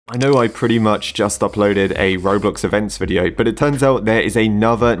I know I pretty much just uploaded a Roblox events video, but it turns out there is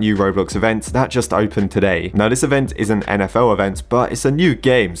another new Roblox event that just opened today. Now this event is an NFL event, but it's a new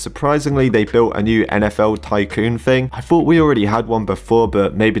game. Surprisingly, they built a new NFL Tycoon thing. I thought we already had one before,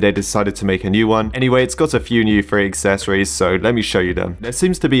 but maybe they decided to make a new one. Anyway, it's got a few new free accessories, so let me show you them. There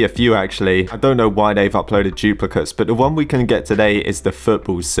seems to be a few actually. I don't know why they've uploaded duplicates, but the one we can get today is the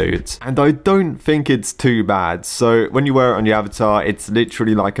football suit. And I don't think it's too bad. So when you wear it on your avatar, it's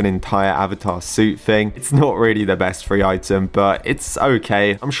literally like an entire avatar suit thing. It's not really the best free item, but it's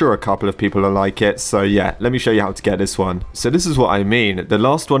okay. I'm sure a couple of people will like it. So yeah, let me show you how to get this one. So this is what I mean. The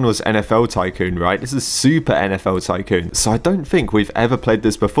last one was NFL Tycoon, right? This is Super NFL Tycoon. So I don't think we've ever played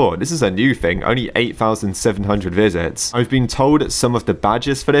this before. This is a new thing, only 8,700 visits. I've been told some of the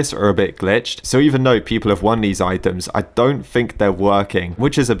badges for this are a bit glitched. So even though people have won these items, I don't think they're working,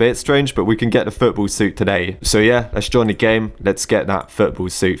 which is a bit strange, but we can get the football suit today. So yeah, let's join the game. Let's get that football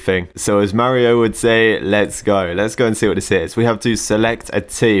suit thing. So as Mario would say, let's go. Let's go and see what this is. We have to select a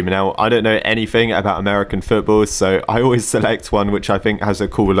team. Now, I don't know anything about American football, so I always select one which I think has a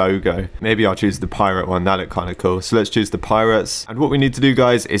cool logo. Maybe I'll choose the pirate one. That looked kind of cool. So let's choose the pirates. And what we need to do,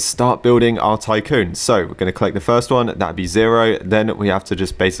 guys, is start building our tycoon. So we're going to collect the first one. That'd be 0. Then we have to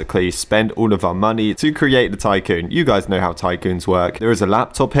just basically spend all of our money to create the tycoon. You guys know how tycoons work. There is a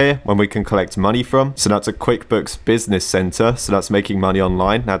laptop here when we can collect money from. So that's a QuickBooks business center. So that's making money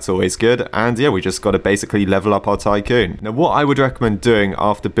online. That's always good. And yeah, we just got to basically level up our tycoon. Now what I would recommend doing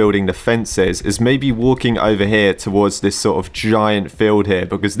after building the fences is maybe walking over here towards this sort of giant field here,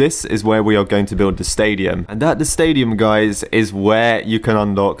 because this is where we are going to build the stadium. And at the stadium, guys, is where you can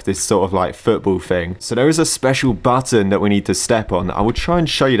unlock this sort of like football thing. So there is a special button that we need to step on. I will try and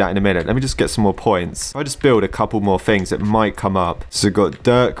show you that in a minute. Let me just get some more points. If I just build a couple more things, it might come up. So we've got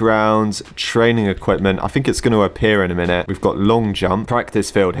dirt grounds, training equipment. I think it's going to appear in a minute. We've got long jump,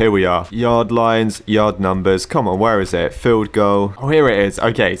 practice field. Here we are. Yard lines, yard numbers. Come on, where is it? Field goal. Oh, here it is.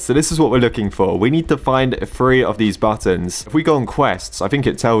 Okay, so this is what we're looking for. We need to find 3 of these buttons. If we go on quests, I think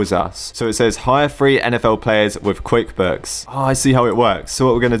it tells us. So it says hire 3 NFL players with QuickBooks. Oh, I see how it works. So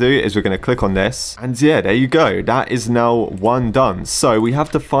what we're going to do is we're going to click on this. And yeah, there you go. That is now 1 done. So we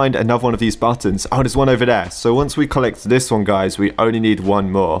have to find another one of these buttons. Oh, there's one over there. So once we collect this one, guys, we only need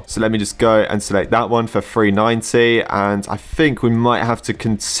 1 more. So let me just go and select that one for 390. And I think we might have to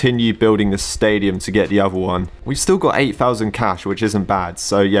continue building the stadium to get the other one. We've still got 8,000 cash, which isn't bad.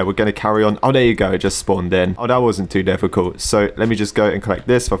 So yeah, we're going to carry on. Oh, there you go. It just spawned in. Oh, that wasn't too difficult. So let me just go and collect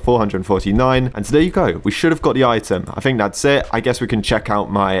this for 449. And so there you go. We should have got the item. I think that's it. I guess we can check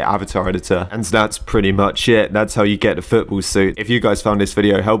out my avatar editor. And that's pretty much it. That's how you get the football suit. If you guys found this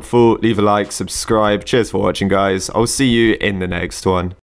video helpful, leave a like, subscribe. Cheers for watching, guys. I'll see you in the next one.